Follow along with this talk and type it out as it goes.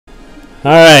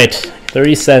Alright,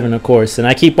 37 of course. And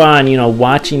I keep on, you know,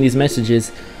 watching these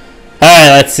messages. Alright,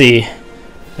 let's see.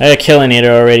 I got Killinator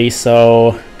already,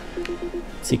 so...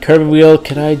 Let's see, Curvy Wheel,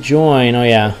 can I join? Oh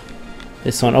yeah.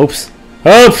 This one, oops.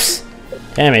 Oops!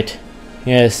 Damn it.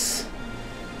 Yes.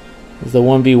 This is the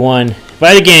 1v1.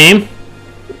 Invite a game.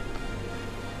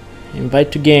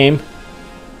 Invite to game.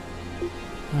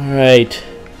 Alright.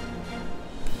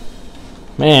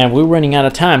 Man, we're running out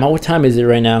of time. What time is it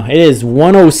right now? It is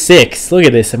 1:06. Look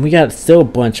at this. And we got still a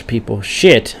bunch of people.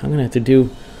 Shit. I'm going to have to do...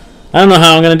 I don't know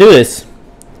how I'm going to do this.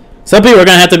 Some people are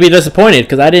going to have to be disappointed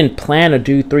because I didn't plan to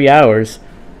do 3 hours.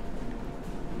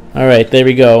 Alright, there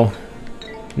we go.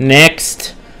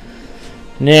 Next.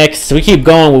 Next. We keep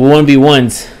going with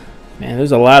 1v1s. Man,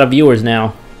 there's a lot of viewers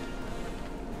now.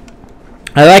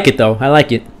 I like it though. I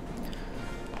like it.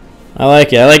 I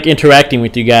like it. I like interacting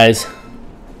with you guys.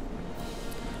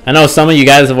 I know some of you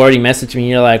guys have already messaged me.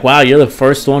 You're like, wow, you're the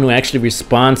first one who actually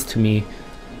responds to me.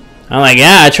 I'm like,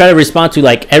 yeah, I try to respond to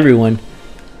like everyone.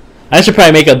 I should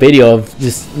probably make a video of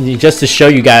just to show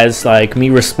you guys like me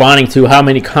responding to how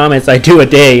many comments I do a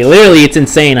day. Literally, it's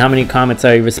insane how many comments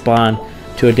I respond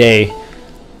to a day.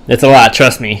 It's a lot,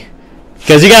 trust me.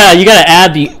 Because you gotta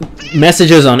add the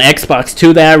messages on Xbox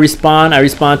to that I respond. I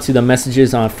respond to the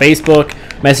messages on Facebook,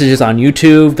 messages on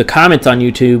YouTube, the comments on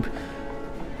YouTube.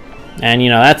 And, you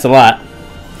know, that's a lot.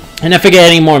 And I forget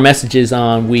any more messages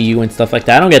on Wii U and stuff like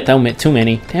that. I don't get too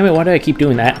many. Damn it, why do I keep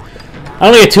doing that?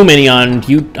 I don't get too many on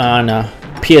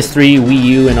PS3, Wii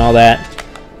U, and all that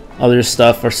other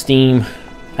stuff, or Steam.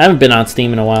 I haven't been on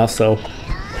Steam in a while, so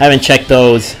I haven't checked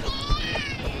those.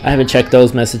 I haven't checked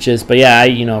those messages. But yeah, I,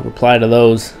 you know, reply to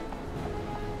those.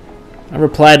 I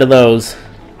reply to those.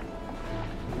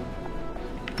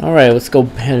 Alright, let's go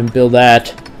ahead and build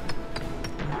that.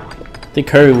 I think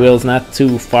Curvy Wheel's not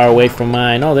too far away from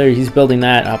mine. Oh, there, he's building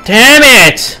that up. Damn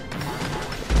it!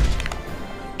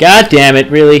 God damn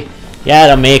it, really? You had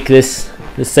to make this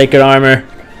sacred armor.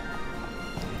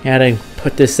 You had to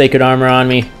put this sacred armor on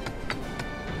me.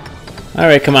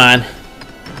 Alright, come on.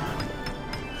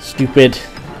 Stupid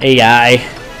AI.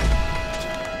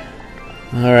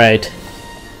 Alright.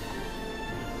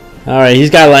 Alright, he's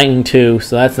got lightning too,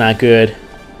 so that's not good.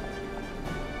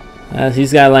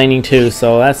 He's got lightning too,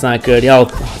 so that's not good. Yo,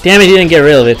 damn it, he didn't get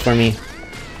rid of it for me.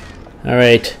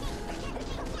 Alright.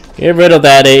 Get rid of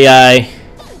that AI.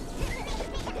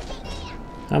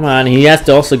 Come on, he has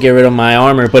to also get rid of my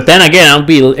armor. But then again, I'll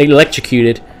be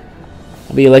electrocuted.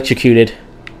 I'll be electrocuted.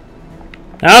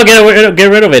 Oh, get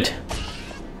rid of it.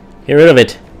 Get rid of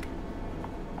it.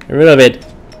 Get rid of it.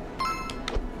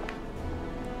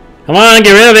 Come on,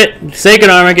 get rid of it. Sacred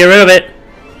armor, get rid of it.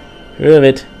 Get rid of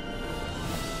it.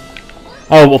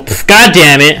 Oh, well, god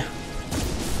damn it.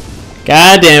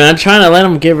 God damn it. I'm trying to let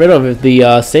him get rid of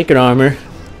the sacred armor.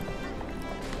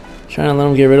 Trying to let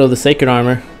him get rid of the sacred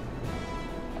armor.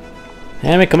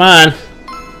 Damn it, come on.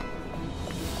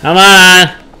 Come on.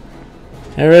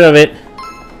 Get rid of it.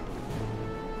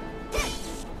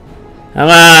 Come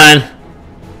on.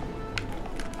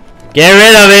 Get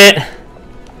rid of it.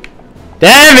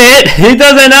 Damn it. He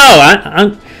doesn't know.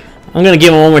 I'm going to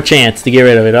give him one more chance to get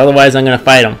rid of it. Otherwise, I'm going to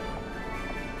fight him.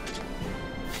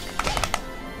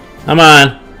 Come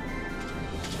on.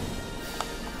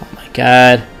 Oh my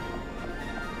god.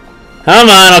 Come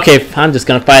on. Okay, I'm just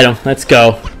gonna fight him. Let's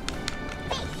go.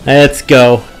 Let's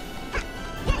go.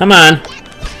 Come on.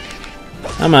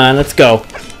 Come on, let's go.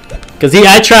 Cause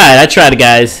I tried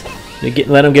guys.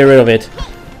 Let him get rid of it.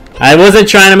 I wasn't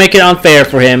trying to make it unfair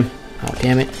for him. Oh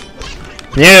damn it.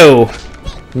 No.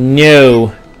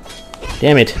 No.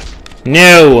 Damn it.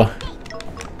 No.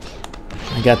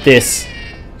 I got this.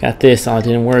 Got this. Oh, it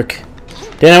didn't work.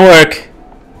 Didn't work.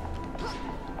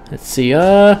 Let's see.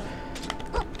 Damn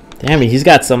it. He's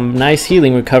got some nice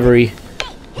healing recovery.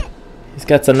 He's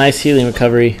got some nice healing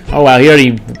recovery. Oh wow, he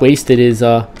already wasted his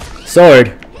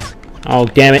sword. Oh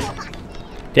damn it.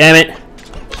 Damn it.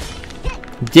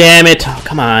 Damn it. Oh,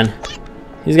 come on.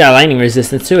 He's got lightning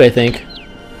resistance too, I think.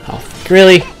 Oh,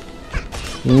 really?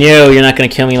 No, you're not gonna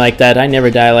kill me like that. I never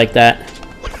die like that.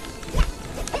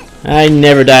 I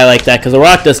never die like that because the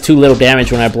rock does too little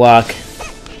damage when I block.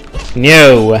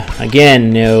 No.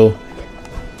 Again, no.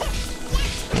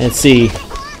 Let's see.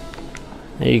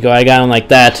 There you go. I got him like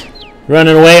that.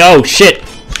 Running away. Oh, shit.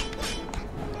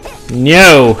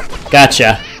 No.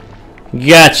 Gotcha.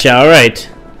 Gotcha.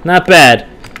 Alright. Not bad.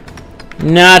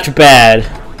 Not bad.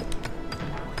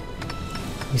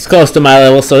 He's close to my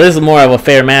level, so this is more of a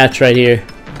fair match right here.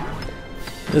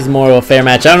 This is more of a fair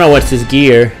match. I don't know what's his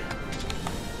gear.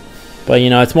 But, you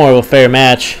know, it's more of a fair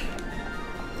match.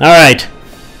 Alright.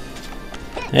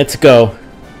 Let's go.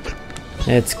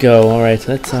 Let's go. Alright,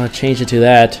 let's change it to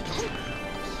that.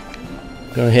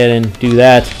 Go ahead and do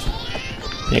that.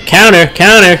 Yeah, counter!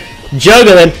 Counter!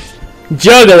 Juggling!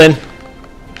 Juggling!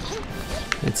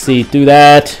 Let's see, do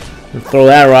that. Throw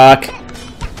that rock.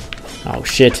 Oh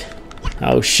shit.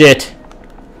 Oh shit.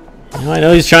 I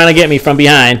know he's trying to get me from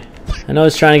behind. I know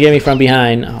he's trying to get me from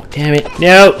behind. Oh, damn it.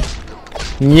 No!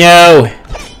 No!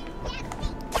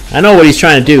 I know what he's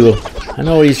trying to do. I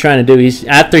know what he's trying to do. He's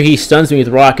after he stuns me with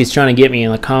rock, he's trying to get me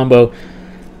in a combo.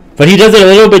 But he does it a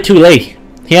little bit too late.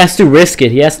 He has to risk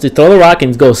it. He has to throw the rock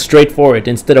and go straight for it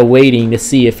instead of waiting to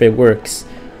see if it works.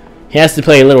 He has to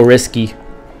play a little risky.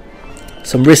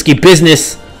 Some risky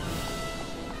business.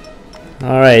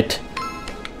 Alright.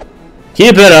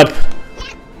 Keep it up.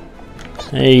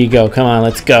 There you go. Come on,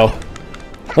 let's go.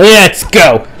 Let's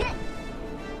go!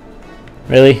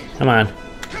 Really? Come on.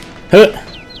 Huh.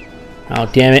 Oh,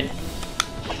 damn it.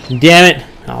 Damn it.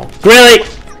 Oh, really?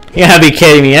 You gotta be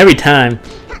kidding me every time.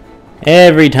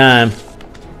 Every time.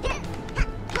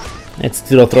 Let's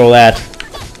still throw that.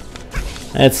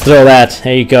 Let's throw that.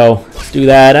 There you go. Let's do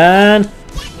that on.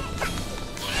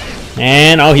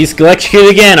 And, oh, he's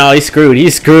electrocuted again. Oh, he's screwed.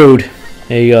 He's screwed.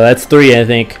 There you go. That's 3, I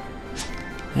think.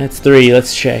 That's 3.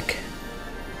 Let's check.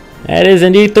 That is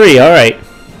indeed 3. Alright.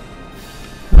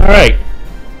 Alright.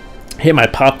 Hit my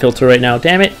pop filter right now.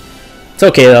 Damn it. It's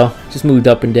okay, though. Just moved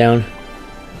up and down.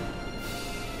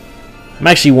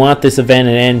 I actually want this event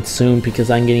to end soon because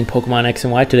I'm getting Pokemon X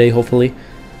and Y today, hopefully.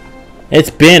 It's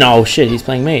been... Oh, shit. He's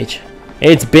playing Mage.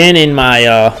 It's been in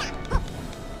my...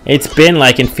 It's been,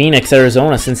 like, in Phoenix,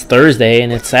 Arizona since Thursday,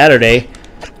 and it's Saturday.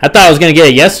 I thought I was going to get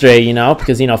it yesterday, you know,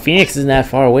 because, you know, Phoenix isn't that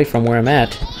far away from where I'm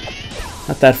at.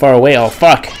 Not that far away. Oh,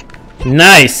 fuck.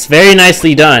 Nice. Very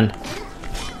nicely done.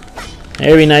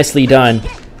 Very nicely done.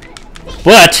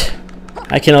 But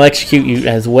I can electrocute you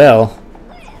as well.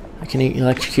 I can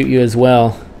electrocute you as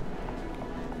well.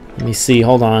 Let me see.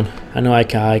 Hold on. I know I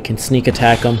can sneak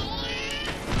attack him.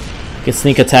 I can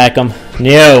sneak attack him.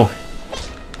 No.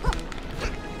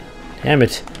 Damn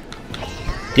it.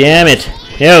 Damn it.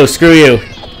 No, screw you.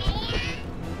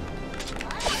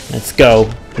 Let's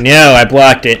go. No, I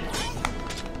blocked it.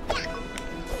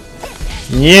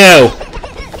 No.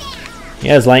 He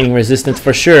has lightning resistance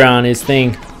for sure on his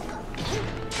thing.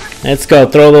 Let's go.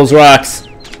 Throw those rocks.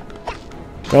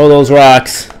 Throw those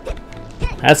rocks.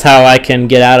 That's how I can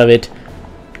get out of it.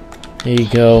 There you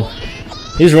go.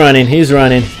 He's running. He's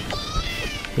running.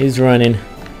 He's running.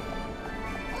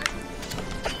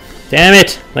 Damn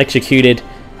it. Electrocuted.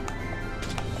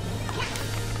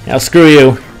 Now screw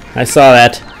you. I saw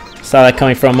that. Saw that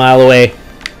coming from a mile away.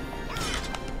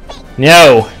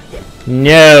 No.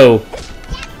 No.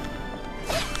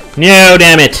 No,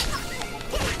 damn it.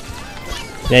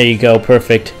 There you go.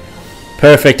 Perfect.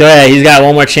 Perfect. Oh, yeah, he's got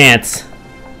one more chance.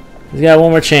 He's got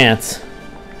one more chance.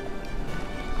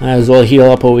 Might as well heal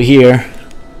up over here.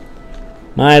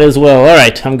 Might as well.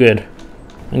 Alright, I'm good.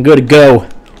 I'm good to go.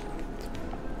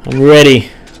 I'm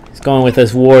ready. He's going with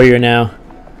his warrior now.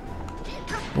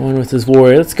 Going with his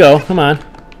warrior. Let's go. Come on.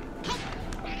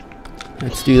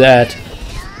 Let's do that.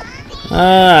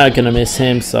 I'm gonna miss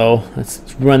him, so let's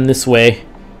run this way.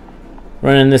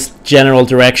 Run in this general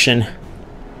direction.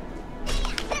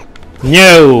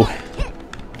 No!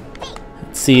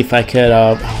 Let's see if I could,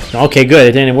 okay, good,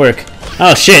 it didn't work.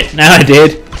 Oh, shit, now it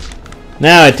did.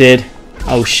 Now it did.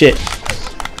 Oh, shit.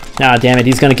 Ah, damn it,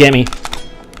 he's gonna get me.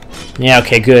 Yeah,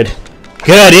 okay, good.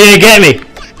 Good, he didn't get me!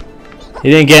 He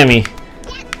didn't get me.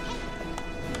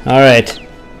 Alright.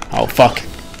 Oh, fuck.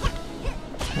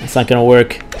 That's not gonna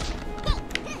work.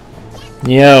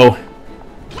 Yo.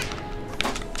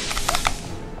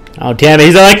 Oh, damn it,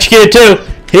 he's electrocuted too!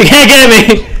 He can't get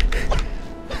me!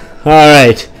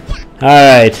 Alright.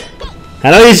 Alright. I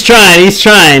know he's trying, he's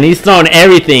trying. He's throwing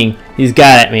everything he's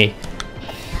got at me.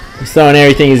 He's throwing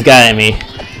everything he's got at me.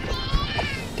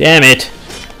 Damn it.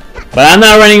 But I'm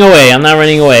not running away, I'm not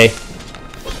running away.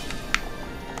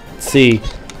 Let's see.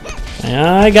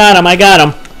 I got him, I got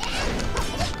him.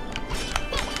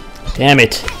 Damn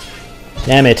it.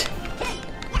 Damn it.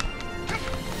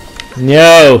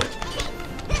 No.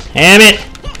 Damn it.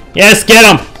 Yes, get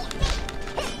him.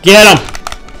 Get him.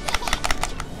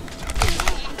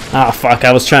 Oh, fuck.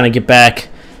 I was trying to get back.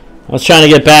 I was trying to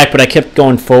get back, but I kept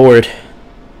going forward.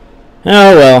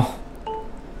 Oh, well.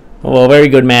 Oh, well, very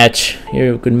good match.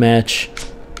 Very good match.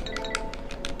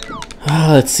 Oh,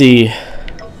 let's see.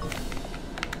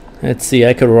 Let's see.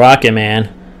 I could rock it,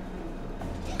 man.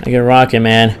 I could rock it,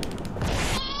 man.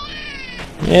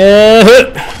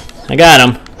 Yeah. I got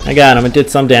him. I got him. It did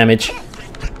some damage.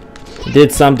 It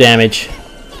did some damage.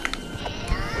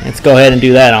 Let's go ahead and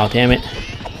do that. Oh, damn it.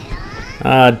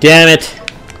 Ah, damn it.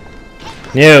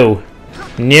 No.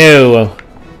 No.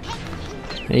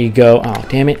 There you go. Oh,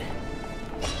 damn it.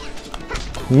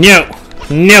 No.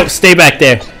 No, stay back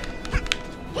there.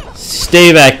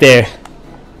 Stay back there.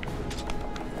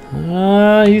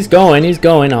 He's going. He's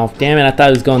going. Oh, damn it. I thought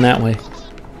he was going that way.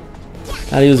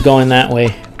 Thought he was going that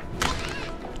way.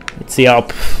 Let's see. Oh,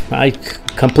 I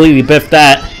completely biffed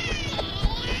that.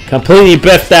 Completely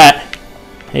biffed that.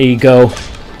 There you go.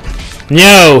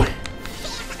 No.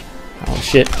 Oh,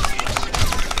 shit.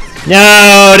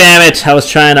 No, damn it. I was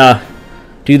trying to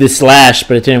do the slash,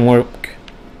 but it didn't work.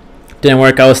 Didn't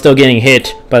work. I was still getting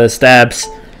hit by the stabs.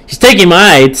 He's taking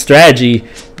my strategy.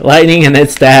 Lightning and then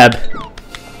stab.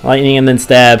 Lightning and then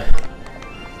stab.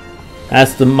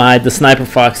 That's the Sniper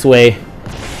Fox way.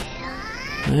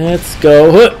 Let's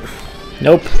go.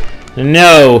 Nope.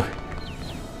 No.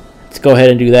 Let's go ahead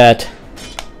and do that.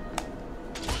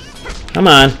 Come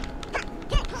on.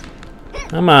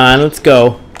 Come on, let's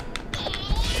go.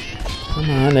 Come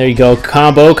on, there you go.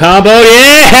 Combo, combo,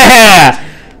 yeah!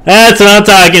 That's what I'm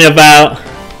talking about.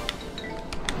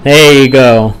 There you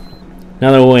go.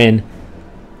 Another win.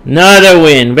 Another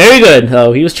win. Very good,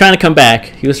 though. He was trying to come back.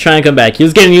 He was trying to come back. He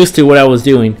was getting used to what I was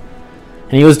doing.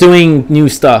 And he was doing new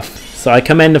stuff. So I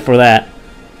commend him for that.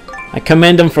 I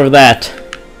commend him for that.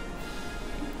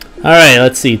 Alright,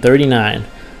 let's see. 39.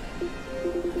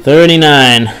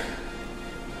 39.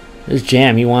 There's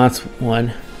Jam. He wants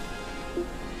one.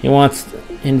 He wants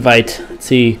invite. Let's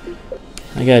see.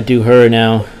 I gotta do her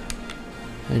now.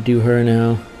 Gotta do her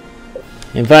now.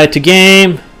 Invite to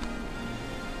game.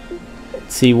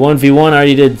 Let's see. 1v1. I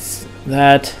already did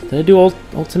that. Did I do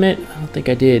ultimate? I don't think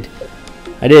I did.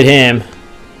 I did him.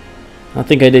 I don't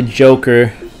think I did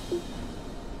Joker.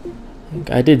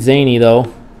 I did Zany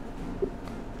though.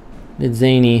 Did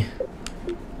Zany.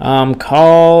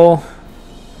 Call.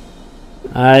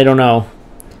 I don't know.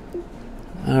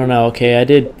 I don't know. Okay, I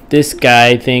did this guy,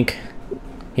 I think.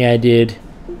 Yeah, I did.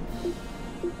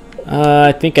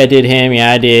 I think I did him.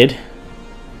 Yeah, I did.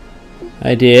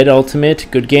 I did. Ultimate.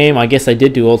 Good game. I guess I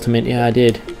did do ultimate. Yeah, I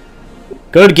did.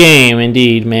 Good game,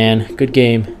 indeed, man. Good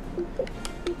game.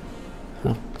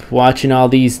 I'm watching all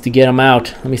these to get them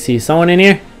out. Let me see. Is someone in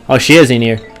here? Oh, she is in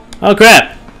here. Oh,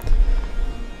 crap.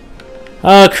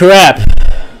 Oh, crap.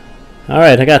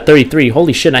 Alright, I got 33.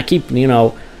 Holy shit, and I keep, you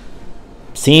know,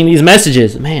 seeing these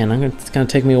messages. Man, it's going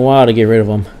to take me a while to get rid of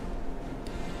them.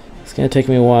 It's going to take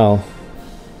me a while.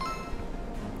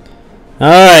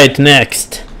 Alright,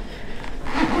 next.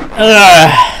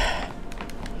 Man,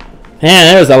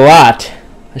 there's a lot.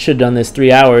 I should have done this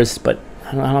 3 hours, but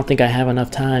I don't think I have enough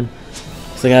time.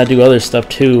 Because I got to do other stuff,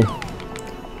 too.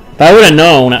 If I would have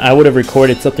known, I would have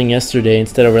recorded something yesterday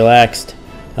instead of relaxed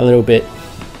a little bit.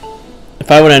 If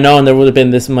I would have known there would have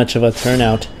been this much of a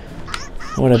turnout.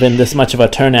 Would have been this much of a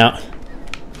turnout.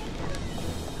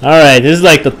 Alright, this is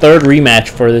like the third rematch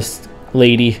for this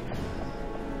lady.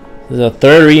 This is a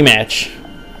third rematch.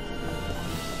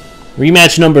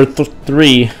 Rematch number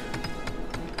 3.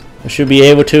 I should be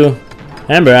able to.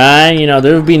 Remember, you know,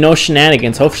 there will be no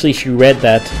shenanigans. Hopefully she read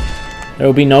that. There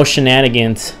will be no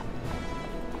shenanigans.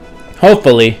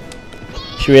 Hopefully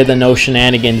she read the no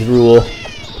shenanigans rule.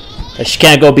 That she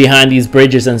can't go behind these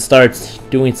bridges and start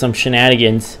doing some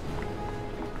shenanigans.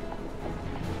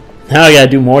 Now I gotta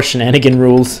do more shenanigan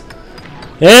rules.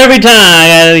 Every time I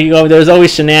gotta go, there's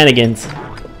always shenanigans.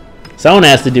 Someone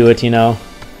has to do it, you know.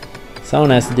 Someone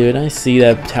has to do it. I see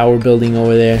that tower building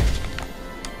over there.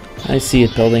 I see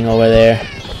it building over there.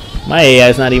 My AI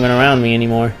is not even around me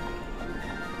anymore.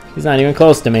 He's not even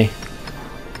close to me.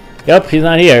 Yep, he's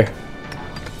not here.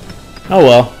 Oh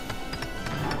well.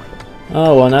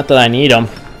 Oh well, not that I need him.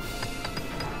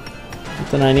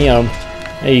 Not that I need him.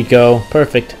 There you go.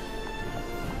 Perfect.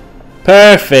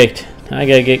 Perfect. I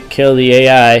gotta kill the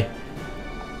AI.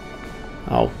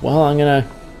 Oh, well, I'm gonna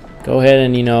go ahead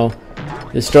and, you know,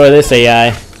 destroy this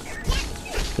AI.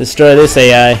 Destroy this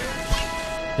AI.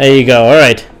 There you go.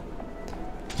 Alright.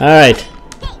 Alright.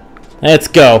 Let's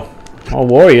go. Oh,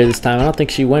 warrior this time. I don't think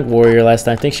she went warrior last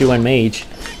time. I think she went mage.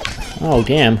 Oh,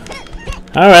 damn.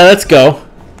 Alright, let's go.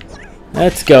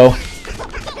 Let's go.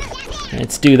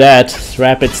 Let's do that.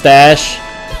 Rapid stash.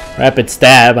 Rapid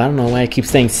stab. I don't know why I keep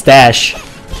saying stash.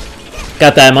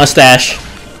 Got that mustache.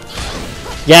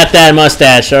 Got that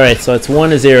mustache. Alright, so it's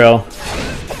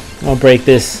 1-0. I'll break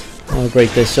this. I'll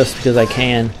break this just because I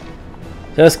can.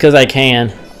 Just because I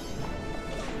can.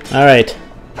 Alright.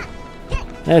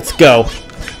 Let's go.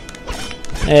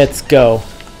 Let's go.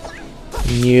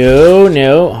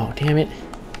 No. Oh, damn it.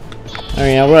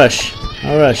 Alright, I'll rush.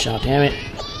 I'll rush. Oh, damn it.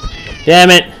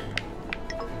 Damn it.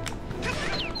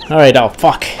 Alright, oh,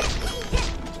 fuck.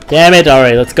 Damn it.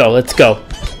 Alright, let's go. Let's go.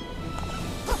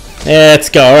 Let's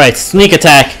go. Alright, sneak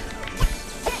attack.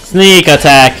 Sneak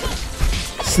attack.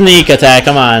 Sneak attack.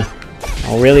 Come on.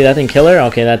 Oh, really? That didn't kill her?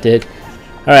 Okay, that did.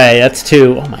 Alright, that's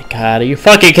 2. Oh my god, are you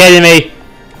fucking kidding me?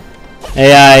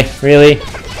 AI, really?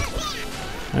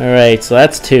 Alright, so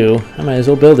that's 2. I might as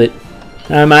well build it.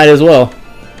 I might as well.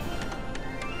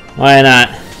 Why not?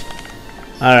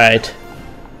 Alright.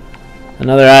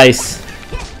 Another ice.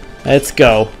 Let's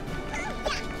go.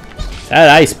 That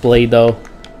ice blade, though.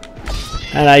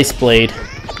 That ice blade.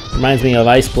 Reminds me of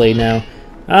Ice Blade now.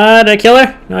 Did I kill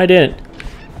her? No, I didn't.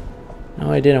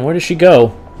 No, I didn't. Where did she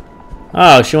go?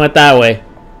 Oh, she went that way.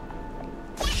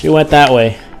 She went that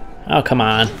way. Oh, come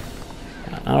on.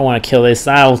 I don't want to kill this.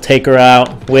 I'll take her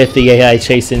out with the AI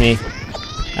chasing me.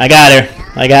 I got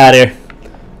her. I got her.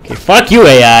 Okay, fuck you,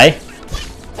 AI.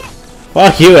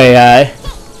 Fuck you, AI.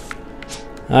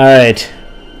 Alright.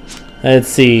 Let's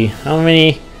see. How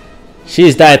many?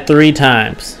 She's died 3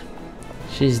 times.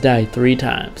 She's died 3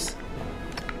 times.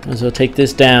 Might as well take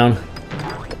this down.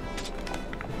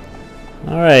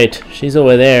 Alright. She's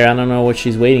over there. I don't know what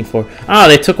she's waiting for. Oh,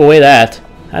 they took away that.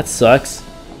 That sucks.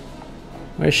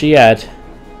 Where's she at?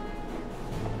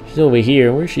 She's over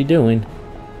here. Where's she doing?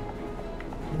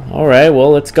 Alright,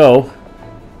 well, let's go.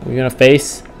 We're gonna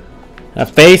face a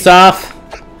face off.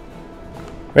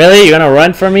 Really? You're gonna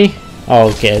run from me? Oh,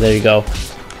 okay, there you go.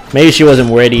 Maybe she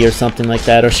wasn't ready or something like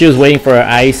that. Or she was waiting for her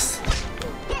ice.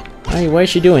 Why is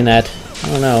she doing that? I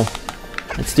don't know.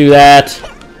 Let's do that.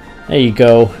 There you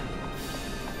go.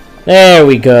 There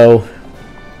we go.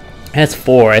 That's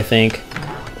 4, I think.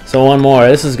 So one more.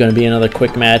 This is gonna be another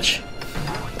quick match.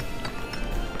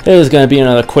 This is gonna be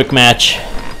another quick match.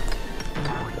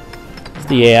 It's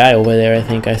the AI over there, I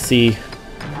think I see.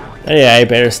 That AI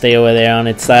better stay over there on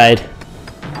its side.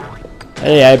 That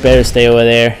AI better stay over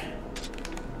there.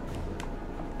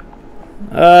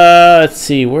 Let's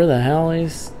see. Where the hell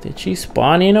is... Did she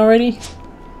spawn in already?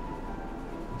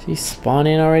 She spawn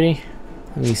in already?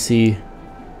 Let me see.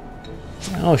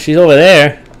 Oh, she's over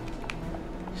there.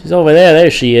 She's over there. There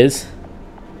she is.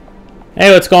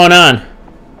 Hey, what's going on?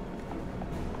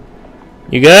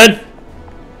 You good?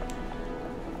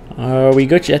 Are we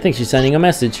good? I think she's sending a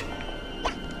message.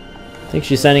 I think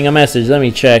she's sending a message. Let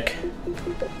me check.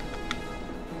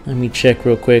 Let me check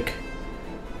real quick.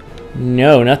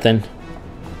 No, nothing.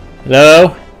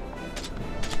 Hello?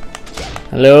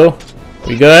 Hello?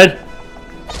 We good?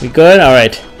 We good?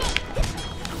 Alright.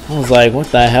 I was like, what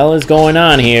the hell is going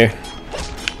on here?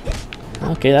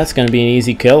 Okay, that's gonna be an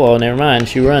easy kill. Oh, never mind.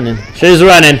 She's running. She's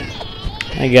running!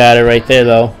 I got it right there,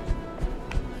 though.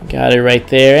 Got it right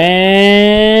there,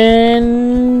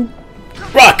 and...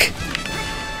 Rock!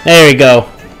 There we go.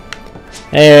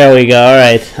 There we go.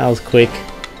 Alright, that was quick.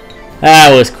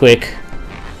 That was quick.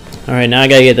 Alright, now I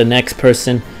gotta get the next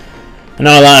person. I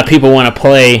know a lot of people want to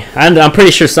play. I'm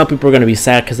pretty sure some people are gonna be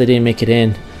sad because they didn't make it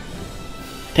in.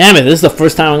 Damn it, this is the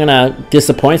first time I'm gonna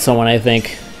disappoint someone, I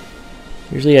think.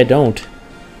 Usually I don't.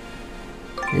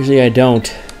 Usually I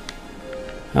don't.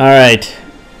 Alright.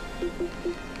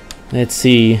 Let's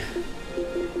see.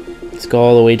 Let's go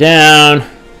all the way down.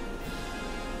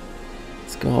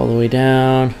 Let's go all the way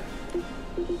down.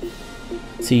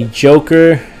 Let's see,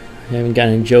 Joker. I haven't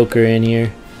gotten Joker in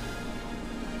here.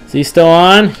 Is he still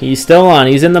on? He's still on.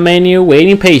 He's in the menu,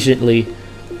 waiting patiently.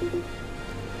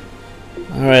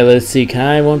 Alright, let's see. Can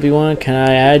I 1v1? Can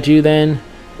I add you then?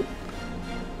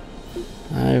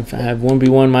 I have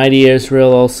 1v1 Mighty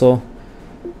Israel also.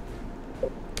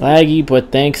 Laggy,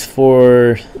 but thanks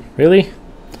for... Really?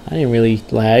 I didn't really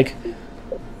lag.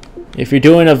 If you're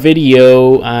doing a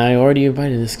video, I already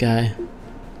invited this guy.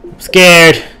 I'm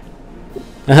scared.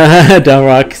 Dumb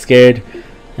Rock, scared.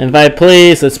 Invite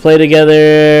please, let's play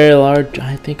together. Large,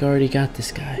 I think I already got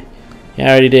this guy. Yeah,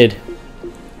 I already did.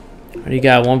 Already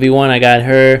got 1v1, I got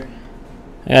her.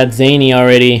 I got Zany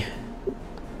already.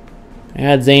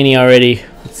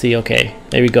 Let's see, okay.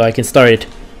 There we go, I can start it.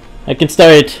 I can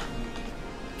start it.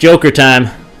 Joker time.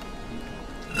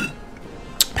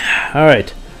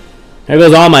 Alright. There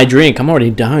goes all my drink. I'm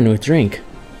already done with drink.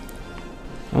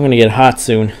 I'm gonna get hot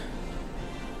soon.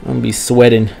 I'm gonna be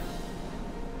sweating.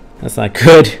 That's not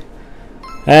good.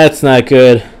 That's not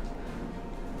good.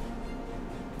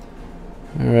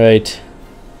 Alright.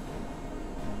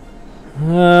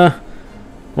 Well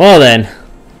then.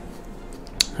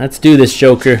 Let's do this,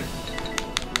 Joker.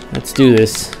 Let's do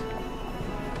this.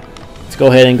 Let's go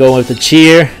ahead and go with the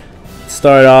cheer. Let's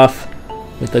start off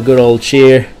with a good old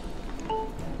cheer.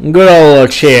 Good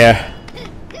old cheer.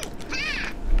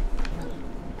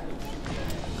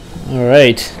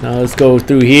 Alright, now let's go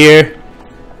through here.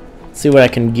 See what I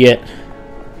can get.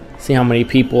 See how many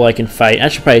people I can fight. I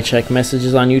should probably check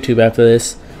messages on YouTube after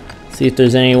this. See if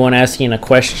there's anyone asking a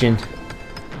question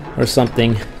or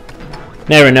something.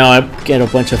 Never know, I get a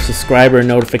bunch of subscriber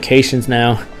notifications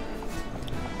now.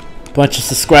 Bunch of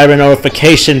subscriber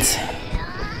notifications.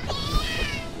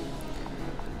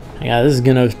 Yeah, this is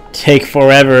gonna take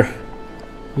forever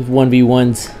with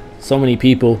 1v1s. So many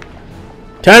people.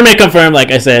 Tournament confirmed,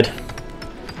 like I said.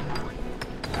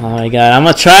 Oh my god, I'm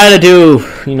gonna try to do,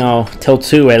 you know, till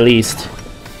 2 at least.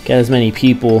 Get as many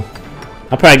people.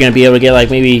 I'm probably gonna be able to get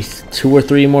like maybe 2 or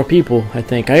 3 more people, I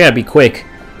think. I gotta be quick.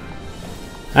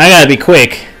 I gotta be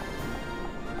quick.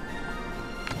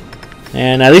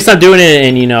 And at least I'm doing it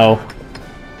in, you know,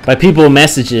 by people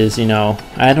messages, you know.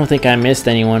 I don't think I missed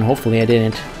anyone. Hopefully I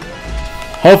didn't.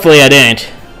 Hopefully I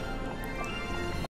didn't.